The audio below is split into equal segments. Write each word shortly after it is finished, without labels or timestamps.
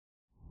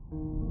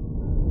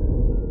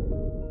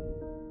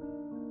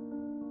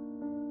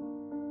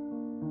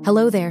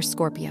Hello there,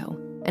 Scorpio,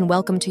 and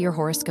welcome to your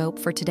horoscope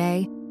for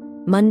today,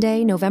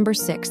 Monday, November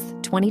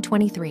 6th,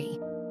 2023.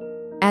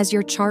 As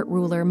your chart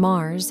ruler,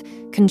 Mars,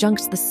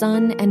 conjuncts the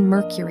Sun and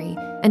Mercury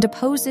and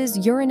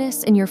opposes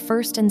Uranus in your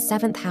 1st and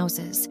 7th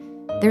houses,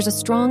 there's a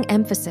strong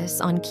emphasis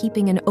on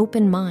keeping an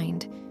open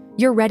mind.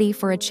 You're ready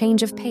for a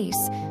change of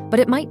pace, but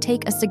it might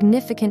take a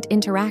significant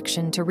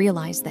interaction to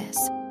realize this.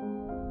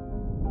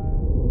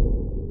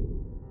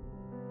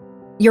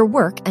 Your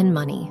work and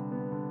money.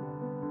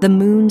 The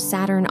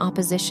Moon-Saturn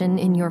opposition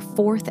in your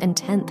 4th and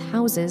 10th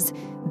houses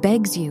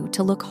begs you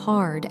to look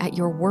hard at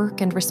your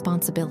work and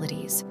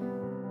responsibilities.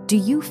 Do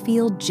you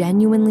feel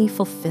genuinely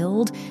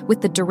fulfilled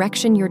with the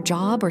direction your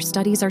job or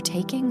studies are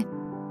taking?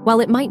 While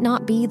it might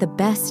not be the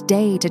best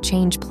day to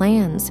change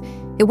plans,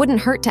 it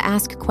wouldn't hurt to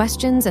ask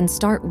questions and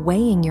start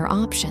weighing your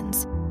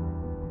options.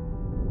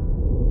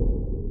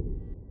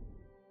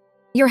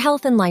 Your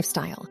health and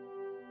lifestyle.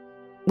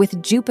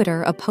 With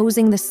Jupiter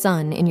opposing the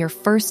Sun in your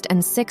 1st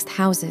and 6th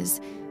houses,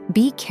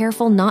 be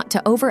careful not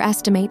to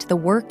overestimate the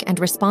work and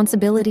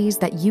responsibilities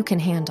that you can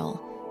handle.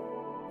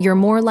 You're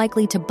more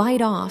likely to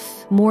bite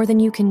off more than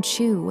you can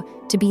chew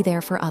to be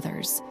there for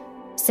others.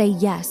 Say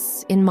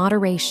yes in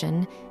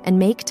moderation and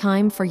make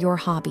time for your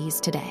hobbies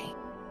today.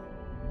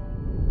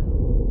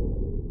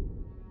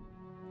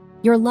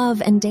 Your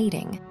love and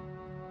dating.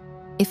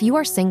 If you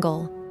are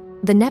single,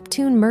 the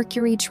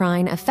Neptune-Mercury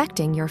trine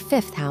affecting your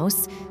 5th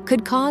house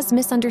could cause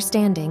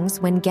misunderstandings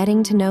when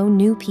getting to know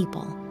new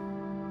people.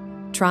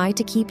 Try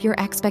to keep your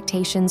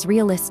expectations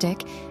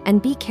realistic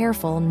and be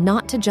careful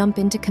not to jump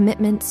into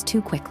commitments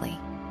too quickly.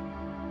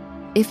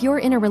 If you're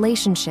in a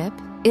relationship,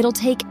 it'll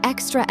take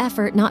extra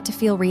effort not to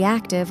feel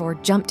reactive or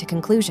jump to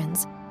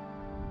conclusions.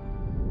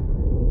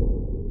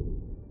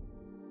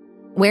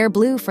 Wear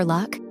blue for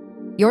luck.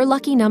 Your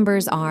lucky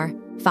numbers are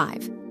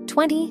 5,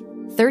 20,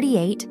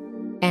 38,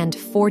 and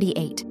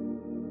 48.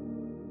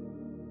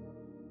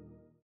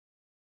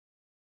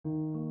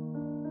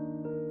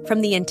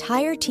 From the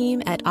entire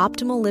team at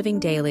Optimal Living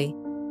Daily,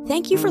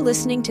 thank you for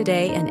listening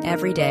today and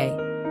every day.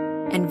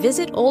 And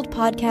visit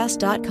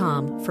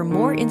oldpodcast.com for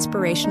more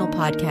inspirational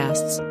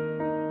podcasts.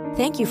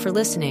 Thank you for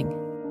listening.